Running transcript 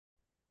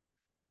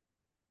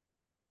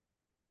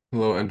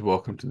Hello and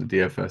welcome to the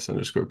DFS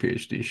underscore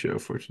PhD show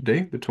for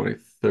today, the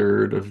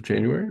 23rd of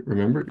January.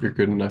 Remember, you're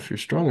good enough, you're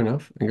strong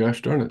enough, and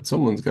gosh darn it,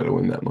 someone's got to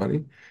win that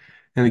money.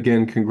 And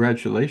again,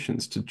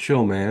 congratulations to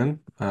Chill Man.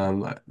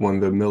 I won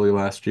the Millie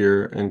last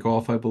year in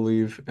golf, I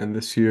believe, and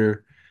this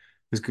year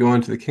is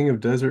going to the King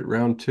of Desert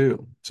round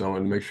two. So I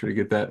want to make sure to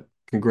get that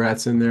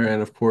congrats in there.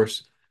 And of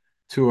course,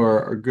 to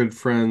our good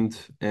friend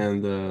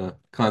and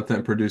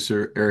content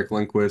producer, Eric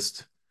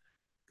Lindquist.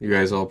 You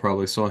guys all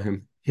probably saw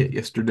him hit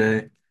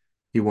yesterday.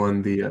 He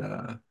won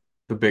the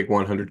big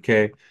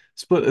 100K,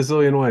 split a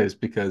zillion ways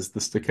because the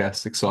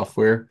stochastic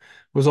software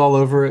was all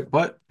over it.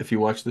 But if you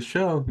watch the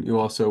show, you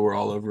also were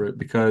all over it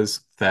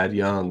because Thad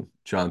Young,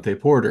 Jonte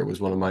Porter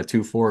was one of my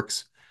two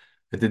forks.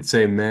 I did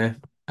say meh.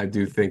 I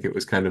do think it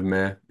was kind of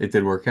meh. It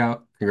did work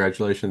out.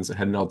 Congratulations. I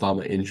had an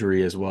Aldama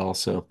injury as well,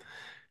 so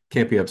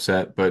can't be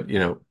upset. But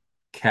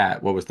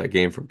Cat, what was that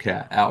game from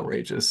Cat?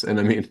 Outrageous. And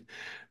I mean,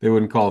 they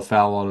wouldn't call a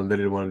foul on him. They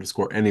didn't want him to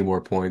score any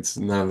more points.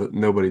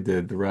 Nobody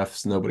did. The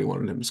refs, nobody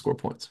wanted him to score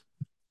points.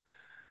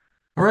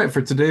 All right,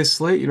 for today's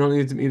slate, you don't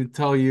need me to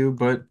tell you,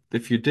 but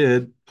if you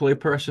did, play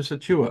Precious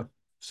Achua.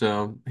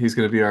 So he's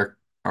going to be our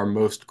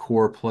most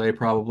core play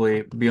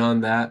probably.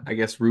 Beyond that, I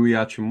guess Rui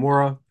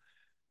Hachimura.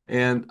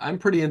 And I'm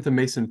pretty into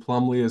Mason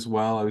Plumlee as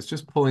well. I was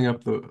trying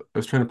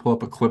to pull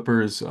up a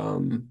Clippers.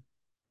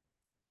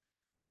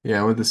 Yeah,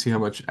 I wanted to see how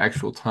much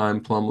actual time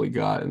Plumlee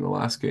got in the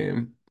last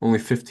game. Only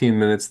 15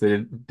 minutes. They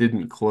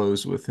didn't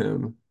close with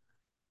him.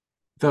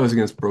 If that was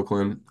against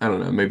Brooklyn, I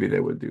don't know. Maybe they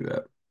would do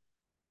that.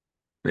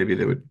 Maybe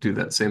they would do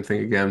that same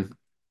thing again.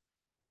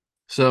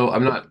 So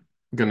I'm not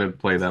gonna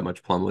play that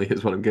much Plumlee,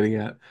 is what I'm getting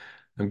at.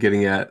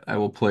 I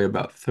will play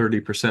about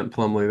 30%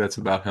 Plumlee. That's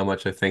about how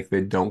much I think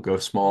they don't go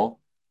small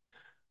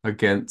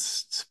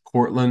against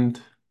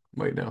Portland.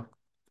 Wait, no,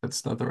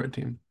 that's not the right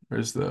team.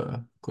 Where's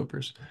the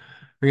Clippers?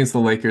 Against the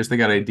Lakers, they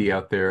got AD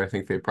out there. I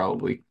think they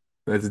probably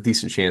there's a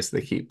decent chance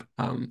they keep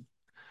the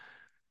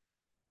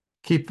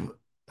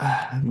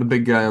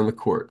big guy on the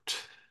court.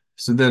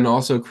 So then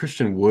also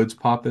Christian Woods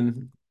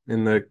popping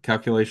in the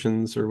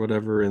calculations or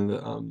whatever in the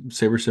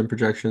SaberSim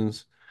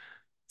projections.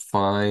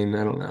 Fine.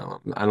 I don't know.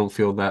 I don't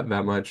feel that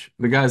much.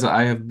 The guys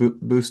I have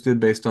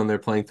boosted based on their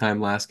playing time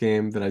last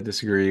game that I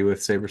disagree with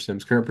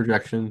SaberSim's current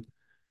projection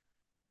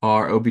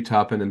are Obi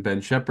Toppin and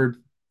Ben Shepherd.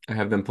 I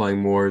have them playing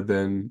more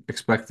than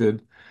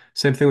expected.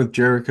 Same thing with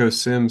Jericho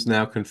Sims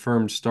now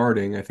confirmed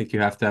starting. I think you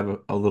have to have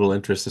a little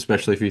interest,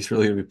 especially if he's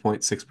really going to be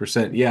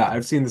 0.6%. Yeah,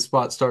 I've seen the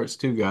spot starts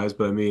too, guys,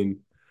 but I mean,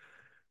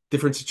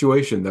 different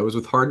situation. That was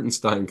with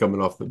Hartenstein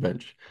coming off the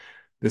bench.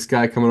 This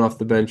guy coming off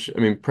the bench, I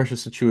mean,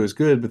 Precious Achiuwa is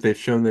good, but they've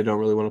shown they don't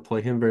really want to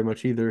play him very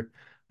much either.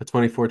 A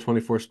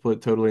 24-24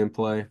 split totally in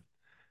play.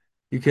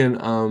 You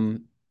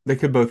can they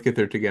could both get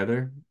there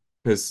together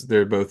because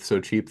they're both so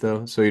cheap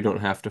though, so you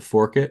don't have to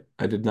fork it.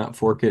 I did not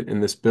fork it in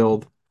this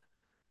build,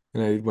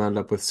 and I wound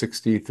up with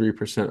 63%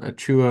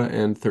 Achua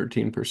and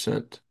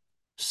 13%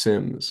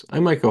 Sims. I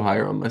might go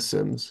higher on my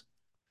Sims.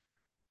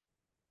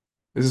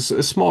 This is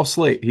a small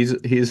slate.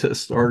 He's a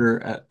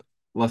starter at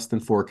less than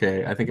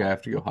 4K. I think I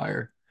have to go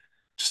higher,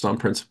 just on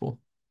principle.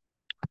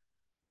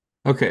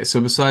 Okay,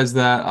 so besides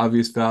that,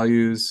 obvious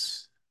values.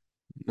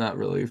 Not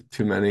really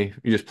too many.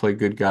 You just play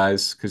good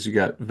guys because you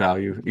got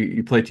value.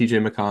 You play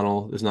TJ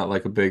McConnell. There's not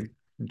like a big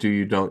do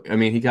you don't. I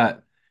mean, he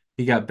got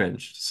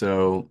benched.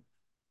 So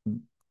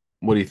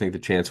what do you think the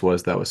chance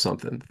was that was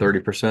something?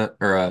 30%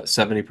 or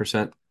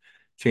 70%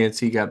 chance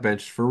he got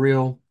benched for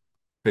real?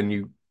 Then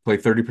you play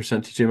 30%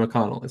 TJ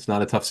McConnell. It's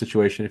not a tough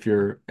situation if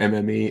you're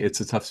MME. It's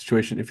a tough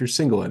situation if you're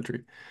single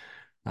entry.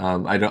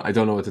 I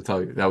don't know what to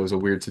tell you. That was a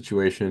weird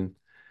situation.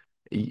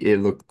 It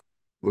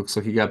looks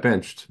like he got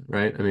benched,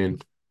 right? I mean,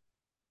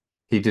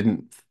 he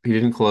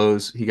didn't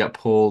close. He got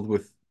pulled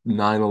with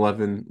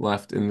 9:11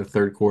 left in the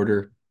third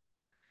quarter.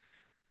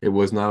 It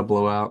was not a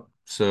blowout,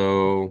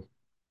 so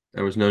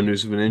there was no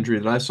news of an injury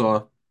that I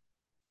saw.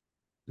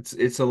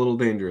 It's a little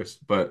dangerous,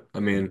 but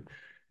I mean,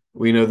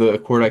 we know the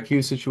court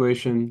IQ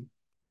situation.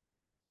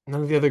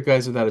 None of the other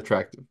guys are that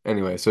attractive.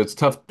 Anyway, so it's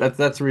tough.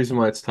 That's the reason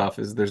why it's tough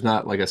is there's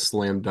not like a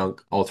slam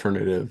dunk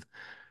alternative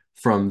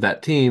from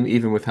that team,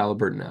 even with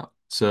Halliburton out.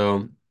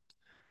 So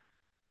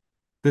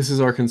this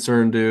is our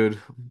concern, dude.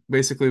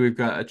 Basically, we've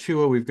got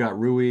Achua, we've got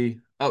Rui.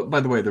 Oh,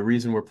 by the way, the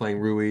reason we're playing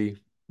Rui,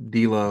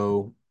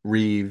 D'Lo,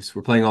 Reaves,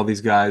 we're playing all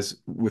these guys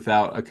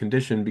without a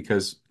condition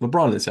because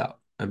LeBron is out.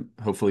 And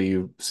hopefully,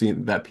 you've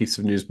seen that piece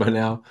of news by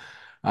now.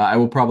 I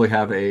will probably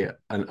have an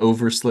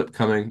overslip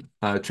coming.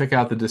 Check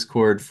out the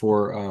Discord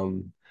for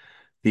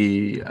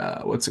the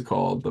what's it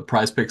called? The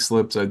Prize Pick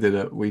slips.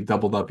 We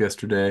doubled up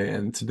yesterday,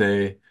 and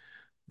today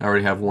I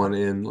already have one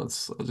in. I'll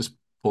just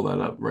pull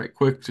that up right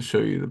quick to show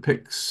you the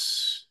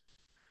picks.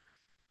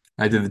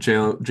 I did the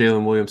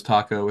Jalen Williams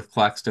taco with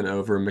Claxton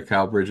over,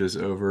 Mikal Bridges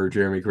over,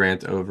 Jeremy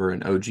Grant over,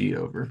 and OG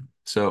over.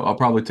 So I'll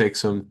probably take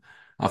some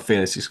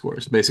fantasy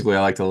scores. Basically,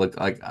 I like to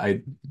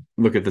I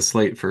look at the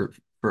slate for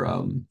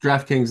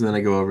DraftKings, and then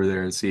I go over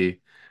there and see,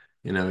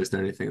 is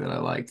there anything that I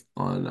like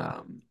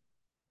on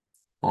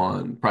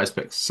Prize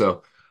Picks.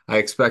 So I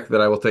expect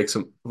that I will take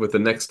some with the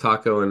next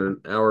taco in an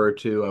hour or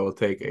two. I will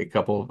take a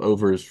couple of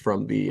overs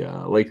from the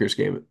Lakers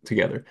game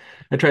together.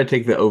 I try to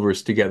take the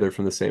overs together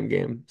from the same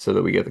game so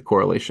that we get the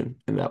correlation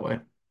in that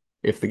way.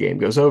 If the game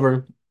goes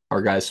over,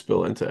 our guys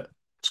spill into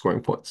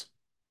scoring points.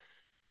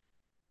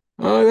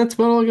 That's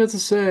about all I got to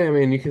say. I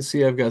mean, you can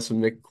see I've got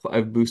some Nick.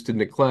 I've boosted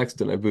Nick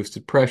Claxton. I've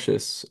boosted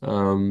Precious,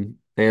 and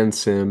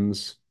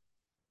Sims.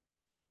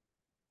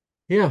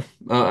 Yeah,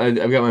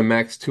 I've got my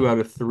max 2 out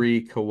of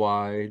 3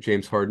 Kawhi,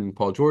 James Harden,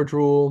 Paul George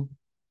rule.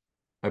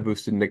 I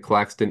boosted Nick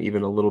Claxton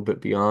even a little bit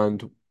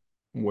beyond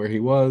where he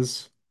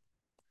was,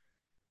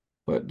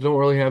 but don't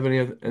really have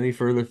any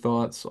further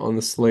thoughts on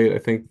the slate. I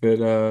think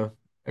that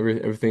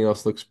everything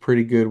else looks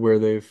pretty good where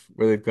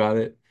they've got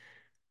it.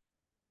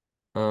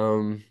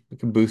 You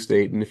can boost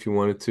Aiton if you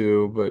wanted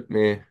to, but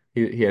meh,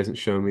 he hasn't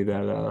shown me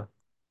that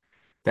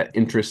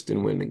interest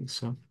in winning.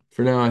 So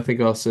for now, I think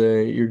I'll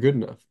say you're good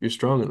enough, you're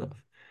strong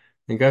enough.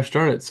 And gosh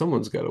darn it,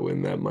 someone's got to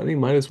win that money.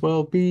 Might as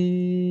well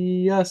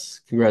be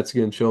us. Congrats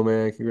again,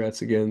 Showman.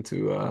 Congrats again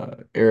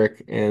to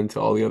Eric and to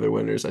all the other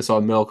winners. I saw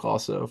Melk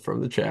also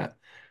from the chat.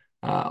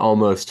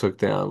 Almost took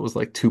down, was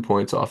like 2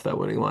 points off that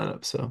winning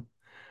lineup. So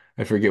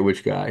I forget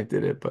which guy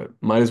did it, but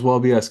might as well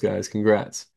be us, guys. Congrats.